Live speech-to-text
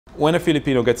When a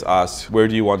Filipino gets asked, where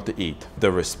do you want to eat? The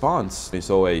response is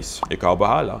always, ikaw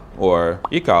bahala. Or,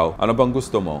 ikaw, ano bang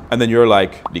gusto mo? And then you're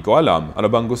like, di ko alam, ano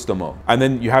bang gusto mo? And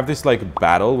then you have this like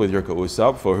battle with your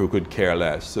kausap for who could care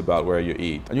less about where you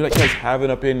eat. And you're like, guys, have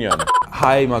an opinion.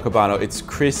 Hi mga kabano, it's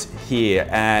Chris here,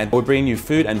 and we're bringing you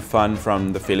food and fun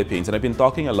from the Philippines. And I've been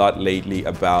talking a lot lately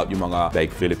about yung mga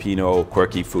like Filipino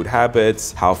quirky food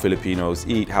habits, how Filipinos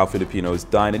eat, how Filipinos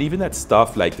dine, and even that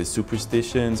stuff like the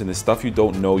superstitions and the stuff you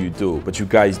don't know you do, but you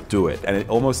guys do it. And it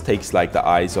almost takes like the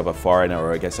eyes of a foreigner,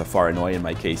 or I guess a foreigner in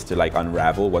my case, to like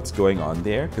unravel what's going on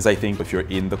there. Because I think if you're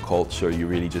in the culture, you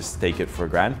really just take it for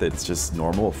granted. It's just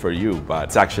normal for you, but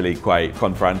it's actually quite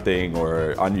confronting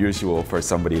or unusual for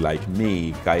somebody like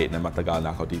me, kahit na matagal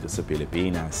na ako dito sa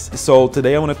Pilipinas. So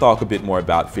today I want to talk a bit more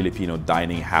about Filipino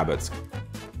dining habits.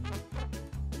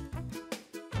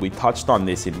 We touched on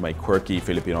this in my quirky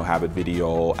Filipino habit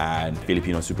video and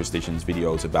Filipino superstitions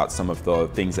videos about some of the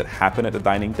things that happen at the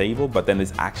dining table, but then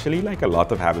there's actually like a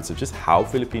lot of habits of just how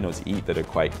Filipinos eat that are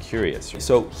quite curious.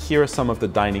 So here are some of the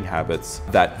dining habits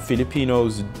that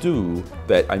Filipinos do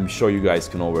that I'm sure you guys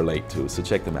can all relate to, so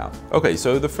check them out. Okay,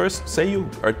 so the first, say you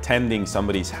are attending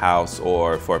somebody's house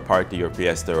or for a party or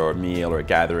fiesta or meal or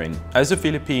gathering. As a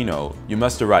Filipino, you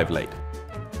must arrive late.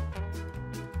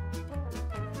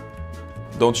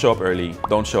 Don't show up early,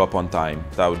 don't show up on time.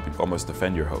 That would almost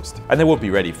offend your host. And they won't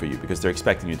be ready for you because they're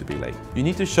expecting you to be late. You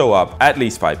need to show up at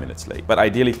least 5 minutes late, but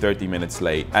ideally 30 minutes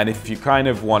late. And if you kind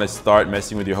of want to start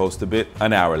messing with your host a bit,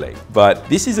 an hour late. But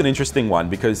this is an interesting one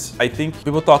because I think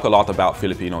people talk a lot about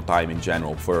Filipino time in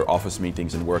general for office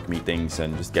meetings and work meetings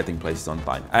and just getting places on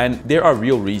time. And there are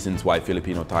real reasons why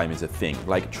Filipino time is a thing.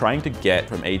 Like trying to get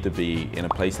from A to B in a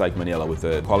place like Manila with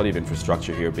the quality of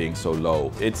infrastructure here being so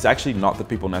low. It's actually not that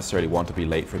people necessarily want to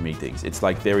be late for meetings. It's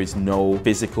like there is no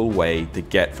physical way to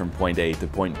get from point A to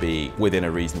point B within a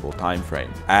reasonable time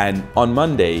frame. And on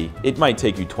Monday, it might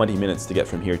take you 20 minutes to get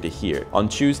from here to here. On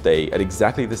Tuesday, at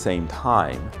exactly the same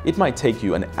time, it might take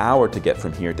you an hour to get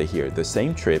from here to here, the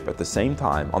same trip at the same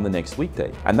time on the next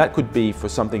weekday. And that could be for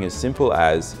something as simple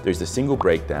as there's a single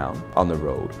breakdown on the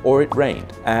road or it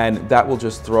rained, and that will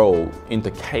just throw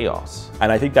into chaos. And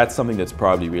I think that's something that's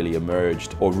probably really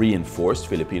emerged or reinforced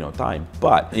Filipino time.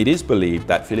 But it is believed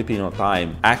that Filipino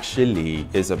time actually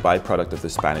is a byproduct of the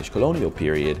Spanish colonial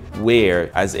period,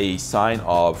 where as a sign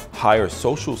of higher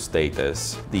social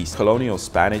status, these colonial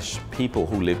Spanish people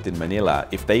who lived in Manila,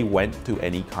 if they went to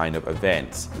any kind of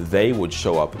events, they would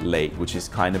show up late, which is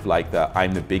kind of like the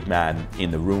I'm the big man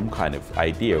in the room kind of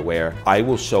idea, where I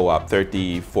will show up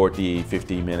 30, 40,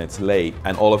 50 minutes late,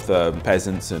 and all of the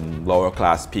peasants and lower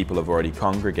class people have already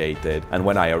congregated. And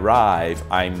when I arrive,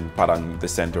 I'm parang the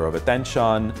center of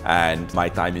attention, and my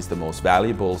time is the most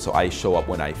valuable, so I show up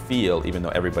when I feel, even though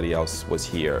everybody else was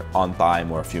here on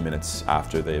time or a few minutes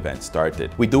after the event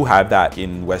started. We do have that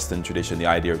in Western tradition, the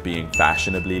idea of being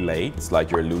fashionably late. It's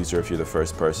like you're a loser if you're the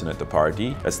first person at the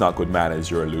party. That's not good manners,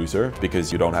 you're a loser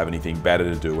because you don't have anything better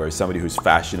to do, whereas somebody who's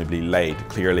fashionably late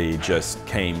clearly just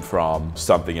came from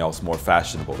something else more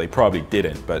fashionable. They probably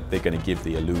didn't, but they're gonna give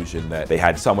the illusion that they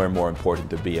had somewhere more important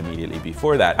to be immediately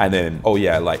before that. And then, oh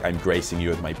yeah, like I'm gracing you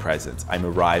with my presence. I'm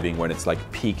arriving when it's like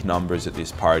peak numbers at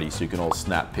this party, so you can all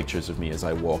snap pictures of me as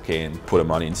I walk in, put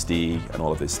them on Insta and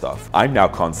all of this stuff. I'm now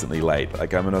constantly late.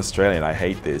 Like I'm an Australian, I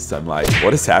hate this. I'm like,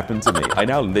 what has happened to me? I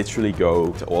now literally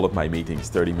go to all of my meetings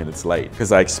 30 minutes late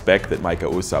because I expect that my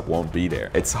kausap won't be there.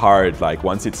 It's hard, like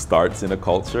once it starts in a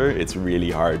culture, it's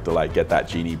really hard to like get that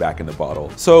genie back in the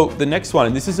bottle. So the next one,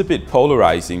 and this is a bit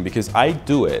polarizing because I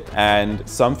do it and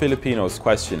some Filipinos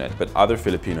question it, but other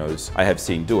Filipinos I have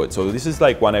seen do it. So this is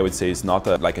like one I would say is not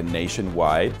like a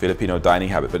nationwide Filipino dining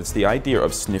habit, but it's the idea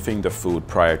of sniffing the food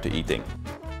prior to eating.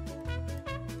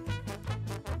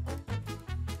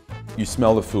 You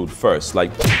smell the food first,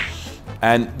 like.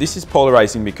 And this is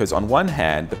polarizing because on one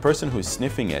hand, the person who's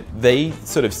sniffing it, they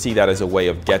sort of see that as a way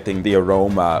of getting the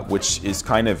aroma, which is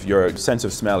kind of your sense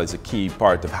of smell is a key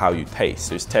part of how you taste.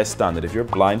 There's tests done that if you're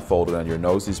blindfolded and your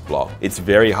nose is blocked, it's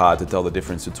very hard to tell the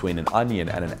difference between an onion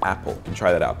and an apple. You can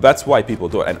try that out. That's why people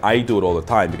do it. And I do it all the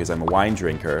time because I'm a wine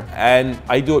drinker. And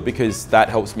I do it because that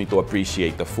helps me to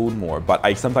appreciate the food more. But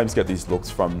I sometimes get these looks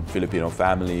from Filipino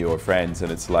family or friends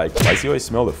and it's like, why do you always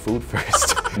smell the food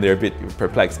first? And they're a bit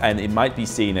perplexed. And it might be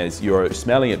seen as you're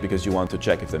smelling it because you want to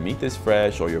check if the meat is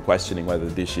fresh or you're questioning whether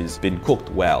the dish has been cooked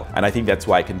well. And I think that's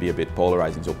why it can be a bit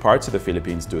polarizing. So parts of the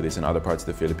Philippines do this and other parts of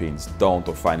the Philippines don't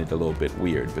or find it a little bit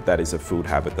weird. But that is a food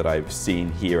habit that I've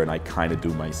seen here and I kind of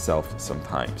do myself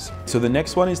sometimes. So the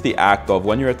next one is the act of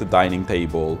when you're at the dining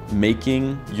table,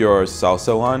 making your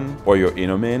sausawan or your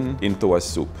inumin into a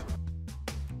soup.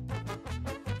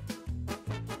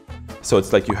 So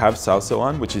it's like you have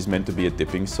sausawan, which is meant to be a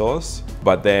dipping sauce,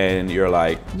 but then you're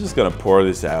like, I'm just gonna pour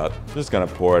this out. I'm just gonna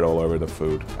pour it all over the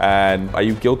food. And are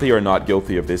you guilty or not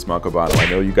guilty of this, mga kabano? I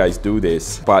know you guys do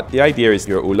this, but the idea is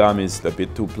your ulam is a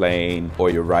bit too plain or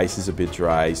your rice is a bit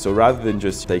dry. So rather than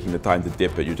just taking the time to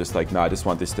dip it, you're just like, nah, I just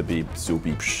want this to be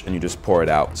soupy, and you just pour it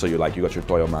out. So you're like, you got your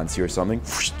toyo mansi or something,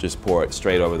 just pour it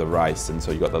straight over the rice, and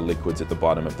so you got the liquids at the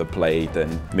bottom of the plate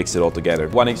and mix it all together.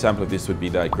 One example of this would be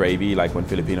the gravy, like when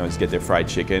Filipinos get their fried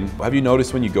chicken. Have you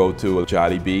noticed when you go to a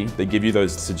Jollibee, they give you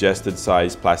those suggested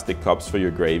size plastic cups for your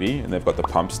gravy, and they've got the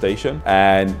pump station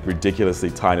and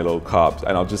ridiculously tiny little cups,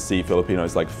 and I'll just see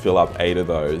Filipinos like fill up 8 of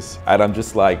those, and I'm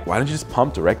just like, why don't you just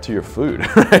pump direct to your food?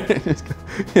 Right?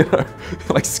 You know,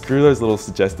 like screw those little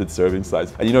suggested serving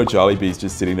size. And you know Jollibee's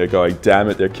just sitting there going, damn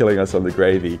it, they're killing us on the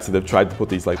gravy. So they've tried to put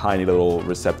these like tiny little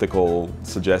receptacle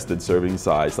suggested serving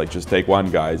size, like just take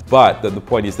one, guys. But the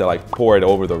point is they like pour it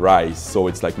over the rice, so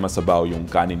it's like masabaw yung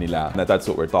kanin nila. And that's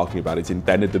what we're talking about. It's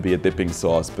intended to be a dipping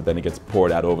sauce, but then it gets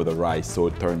poured out over the rice, so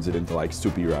it turns it into like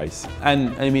soupy rice.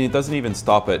 And I mean, it doesn't even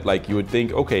stop it. Like you would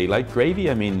think, okay, like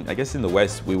gravy, I mean, I guess in the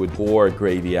West we would pour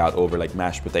gravy out over like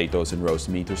mashed potatoes and roast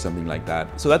meat or something like that.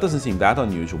 So that doesn't seem that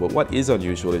unusual, but what is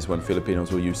unusual is when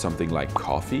Filipinos will use something like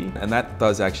coffee, and that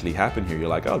does actually happen here. You're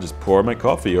like, I'll just pour my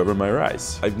coffee over my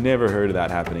rice. I've never heard of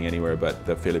that happening anywhere but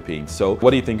the Philippines. So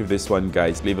what do you think of this one,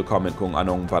 guys? Leave a comment kung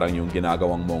anong parang yung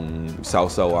ginagawang mong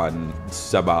sausawan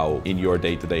sabaw in your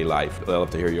day-to-day life. I'd love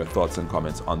to hear your thoughts and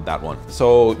comments on that one.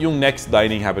 So yung next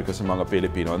dining habit ko sa mga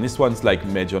Filipino, and this one's like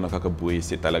medyo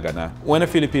nakakabuwisit talaga na. When a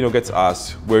Filipino gets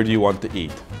asked, where do you want to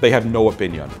eat? They have no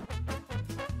opinion.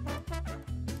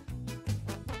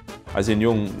 As in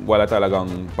yung wala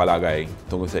talagang palagay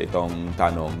tungkol sa itong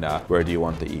tanong na where do you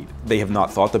want to eat. They have not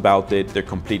thought about it. They're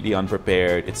completely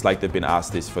unprepared. It's like they've been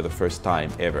asked this for the first time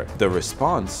ever. The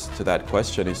response to that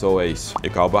question is always,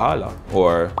 ikaw bahala.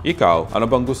 Or, ikaw, ano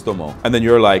bang gusto mo? And then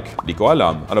you're like, di ko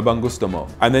alam, ano bang gusto mo?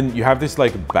 And then you have this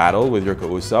like battle with your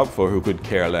kausap for who could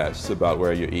care less about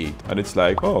where you eat. And it's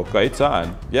like, oh, kahit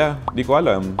saan. Yeah, di ko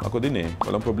alam. Ako din eh.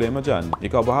 Walang problema dyan.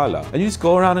 Ikaw bahala. And you just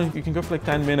go around and you can go for like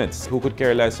 10 minutes. Who could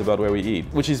care less about where we eat?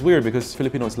 Which is weird because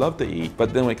Filipinos love to eat,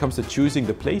 but then when it comes to choosing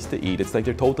the place to eat, it's like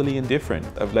they're totally indifferent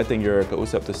of letting your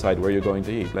kausap decide where you're going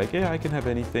to eat. Like, yeah, I can have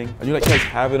anything. And you're like, guys,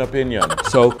 have an opinion.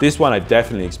 So this one I've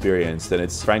definitely experienced, and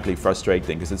it's frankly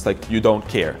frustrating because it's like, you don't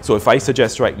care. So if I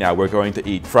suggest right now we're going to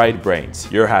eat fried brains,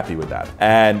 you're happy with that.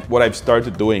 And what I've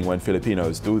started doing when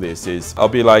Filipinos do this is, I'll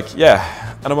be like,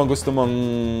 yeah, ano bang gusto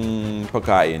mong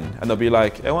pagkain? And they'll be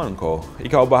like, ewan ko,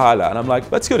 ikaw bahala. And I'm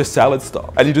like, let's go to salad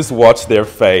stall. And you just watch their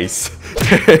face.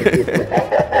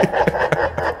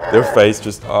 Their face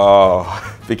just, oh,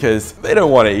 because they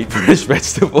don't want to eat fresh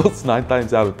vegetables 9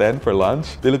 times out of 10 for lunch.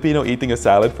 Filipino eating a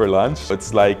salad for lunch,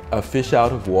 it's like a fish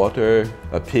out of water,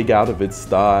 a pig out of its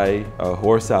sty, a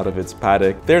horse out of its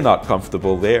paddock. They're not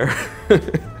comfortable there.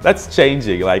 That's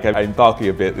changing. Like I'm talking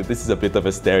a bit, this is a bit of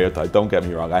a stereotype, don't get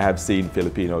me wrong. I have seen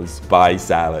Filipinos buy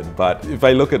salad, but if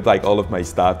I look at like all of my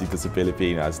staff dito sa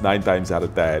Pilipinas, 9 times out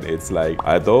of 10, it's like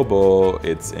adobo,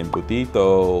 it's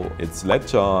embutido, it's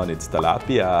lechon, it's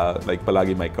tilapia, like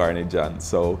palagi may carne dyan.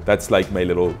 So that's like my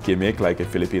little gimmick, like if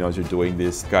Filipinos are doing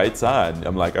this kahit saan,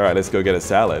 I'm like, all right, let's go get a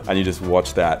salad. And you just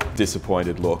watch that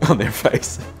disappointed look on their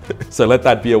face. So let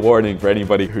that be a warning for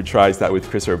anybody who tries that with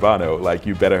Chris Urbano. Like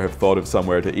you better have thought of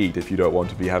somewhere to eat if you don't want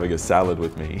to be having a salad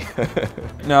with me.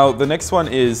 Now the next one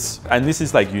is, and this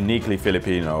is like uniquely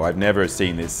Filipino, I've never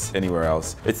seen this anywhere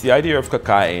else. It's the idea of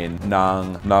kakain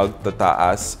ng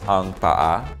nagtataas ang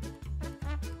paa.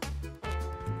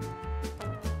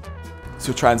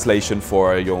 So translation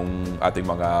for yung ating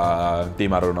mga di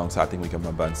marunong sa ating wikang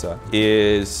bansa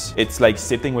is, it's like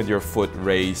sitting with your foot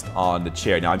raised on the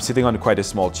chair. Now I'm sitting on quite a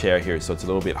small chair here, so it's a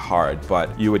little bit hard,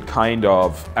 but you would kind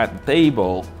of, at the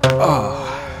table,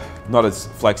 not as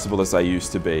flexible as I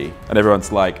used to be. And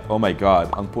everyone's like, oh my God,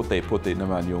 ang puti-puti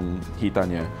naman yung hita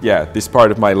niya. Yeah, this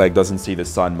part of my leg doesn't see the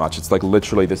sun much. It's like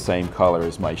literally the same color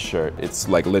as my shirt. It's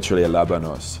like literally a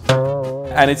labanos.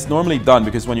 And it's normally done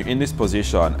because when you're in this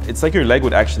position, it's like your leg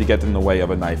would actually get in the way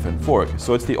of a knife and fork.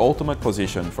 So it's the ultimate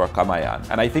position for kamayan.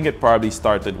 And I think it probably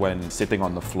started when sitting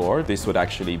on the floor. This would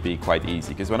actually be quite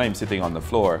easy because when I'm sitting on the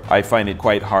floor, I find it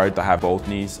quite hard to have both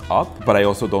knees up, but I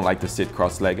also don't like to sit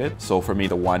cross-legged. So for me,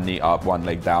 the one knee up, one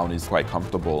leg down is quite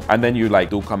comfortable. And then you like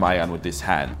do kamayan with this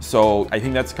hand. So I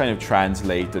think that's kind of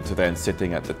translated to then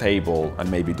sitting at the table and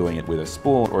maybe doing it with a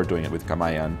spoon or doing it with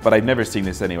kamayan. But I've never seen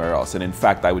this anywhere else. And in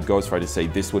fact, I would go as far to say say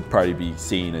this would probably be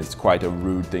seen as quite a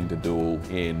rude thing to do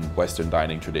in Western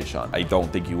dining tradition. I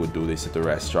don't think you would do this at the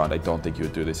restaurant. I don't think you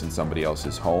would do this in somebody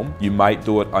else's home. You might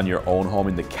do it on your own home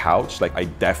in the couch. Like I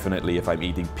definitely, if I'm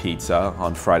eating pizza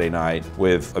on Friday night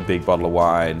with a big bottle of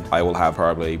wine, I will have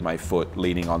probably my foot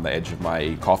leaning on the edge of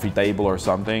my coffee table or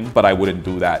something, but I wouldn't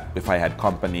do that if I had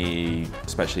company,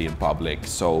 especially in public.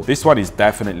 So this one is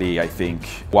definitely, I think,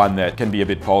 one that can be a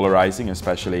bit polarizing,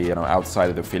 especially outside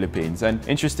of the Philippines. And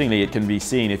interestingly, it can be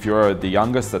seen if you're the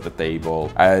youngest at the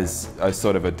table as a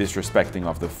sort of a disrespecting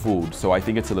of the food. So I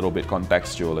think it's a little bit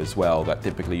contextual as well, that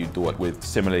typically you do it with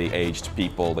similarly aged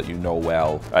people that you know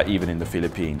well, even in the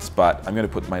Philippines. But I'm gonna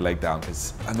put my leg down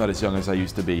because I'm not as young as I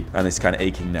used to be and it's kind of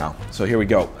aching now. So here we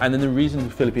go. And then the reason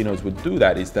Filipinos would do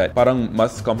that is that parang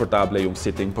mas komportable yung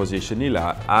sitting position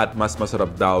nila at mas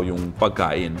masarap daw yung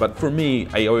pagkain. But for me,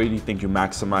 I already think you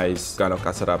maximize gaano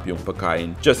kasarap yung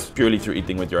pagkain just purely through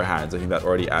eating with your hands. I think that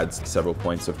already adds several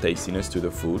points of tastiness to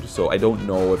the food. So I don't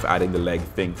know if adding the leg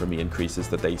thing for me increases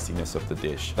the tastiness of the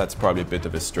dish. That's probably a bit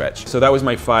of a stretch. So that was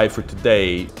my 5 for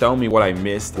today. Tell me what I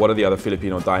missed. What are the other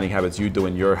Filipino dining habits you do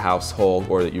in your household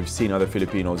or that you've seen other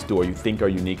Filipinos do or you think are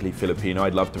uniquely Filipino?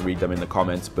 I'd love to read them in the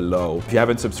comments below. If you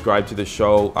haven't subscribed to the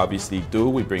show, obviously do.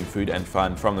 We bring food and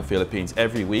fun from the Philippines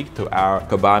every week to our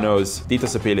Cabanos dito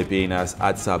sa Pilipinas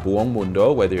at sa buong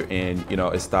mundo, whether you're in,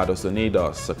 Estados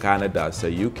Unidos, sa Canada, sa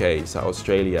UK, sa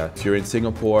Australia. If you're in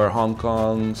Singapore, Hong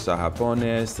Kong, sa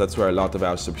Japones, that's where a lot of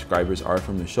our subscribers are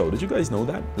from the show. Did you guys know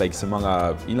that? Like sa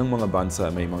ilang mga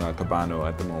bansa may mga Cabano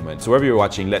at the moment. So wherever you're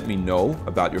watching, let me know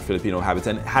about your Filipino habits.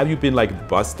 And have you been like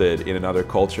busted in another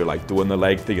culture, like doing the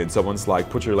leg thing and someone's like,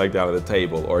 put your leg down at the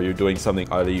table, or you're doing something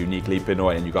utterly uniquely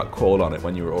Pinoy and you got cold on it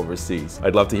when you were overseas?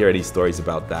 I'd love to hear any stories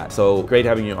about that. So great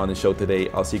having you on the show today.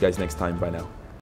 I'll see you guys next time. Bye now.